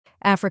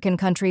African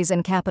countries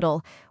and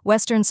capital,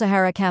 Western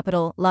Sahara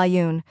capital,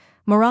 Laayoune,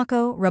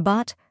 Morocco,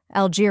 Rabat,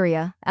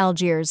 Algeria,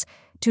 Algiers,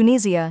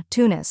 Tunisia,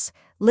 Tunis,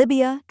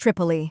 Libya,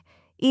 Tripoli,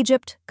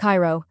 Egypt,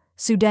 Cairo,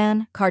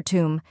 Sudan,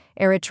 Khartoum,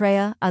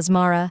 Eritrea,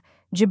 Asmara,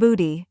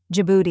 Djibouti,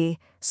 Djibouti,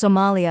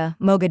 Somalia,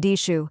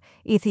 Mogadishu,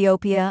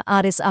 Ethiopia,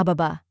 Addis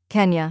Ababa,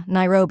 Kenya,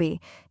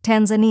 Nairobi,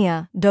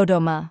 Tanzania,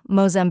 Dodoma,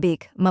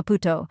 Mozambique,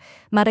 Maputo,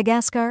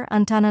 Madagascar,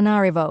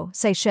 Antananarivo,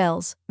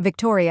 Seychelles,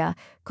 Victoria,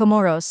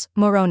 Comoros,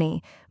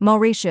 Moroni,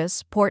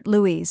 Mauritius, Port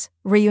Louis,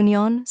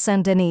 Réunion,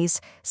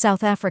 Saint-Denis,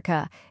 South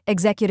Africa,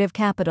 Executive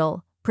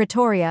Capital,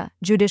 Pretoria,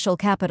 Judicial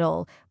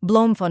Capital,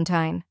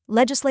 Bloemfontein,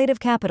 Legislative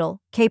Capital,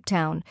 Cape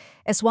Town,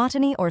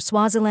 Eswatini or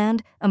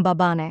Swaziland,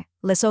 Mbabane,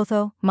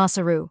 Lesotho,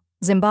 Maseru,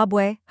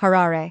 Zimbabwe,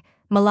 Harare,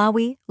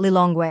 Malawi,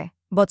 Lilongwe,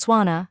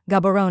 Botswana,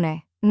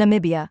 Gaborone,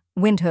 Namibia,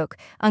 Windhoek,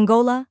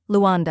 Angola,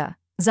 Luanda,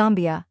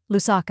 Zambia,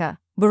 Lusaka,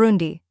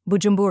 Burundi,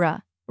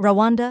 Bujumbura,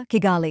 Rwanda,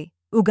 Kigali,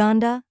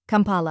 Uganda,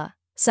 Kampala,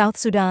 South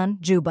Sudan,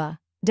 Juba,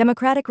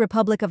 Democratic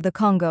Republic of the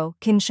Congo,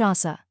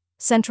 Kinshasa,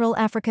 Central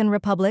African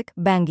Republic,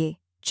 Bangui,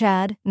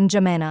 Chad,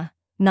 Djamena,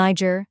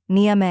 Niger,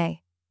 Niamey,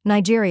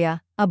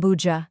 Nigeria,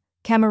 Abuja,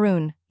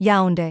 Cameroon,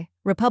 Yaoundé,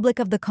 Republic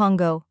of the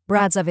Congo,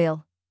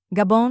 Brazzaville,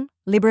 Gabon,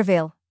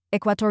 Libreville,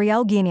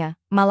 Equatorial Guinea,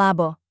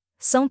 Malabo,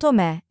 São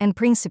Tomé and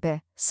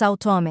Príncipe, São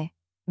Tome,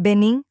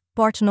 Benin,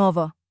 Porto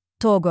Novo,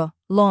 Togo,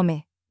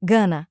 Lomé,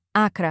 Ghana,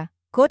 Accra,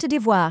 Côte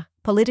d'Ivoire,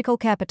 Political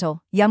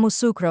Capital,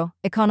 Yamoussoukro,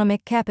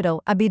 Economic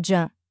Capital,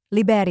 Abidjan,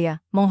 Liberia,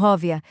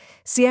 Monrovia,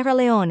 Sierra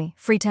Leone,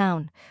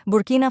 Freetown,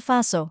 Burkina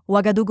Faso,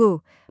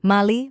 Ouagadougou,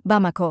 Mali,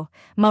 Bamako,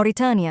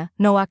 Mauritania,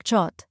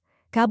 Nouakchott,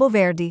 Cabo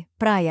Verde,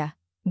 Praia,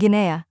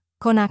 Guinea,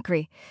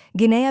 Conakry,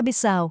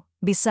 Guinea-Bissau,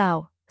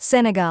 Bissau,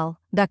 Senegal,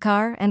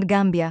 Dakar and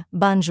Gambia,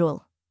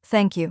 Banjul.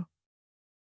 Thank you.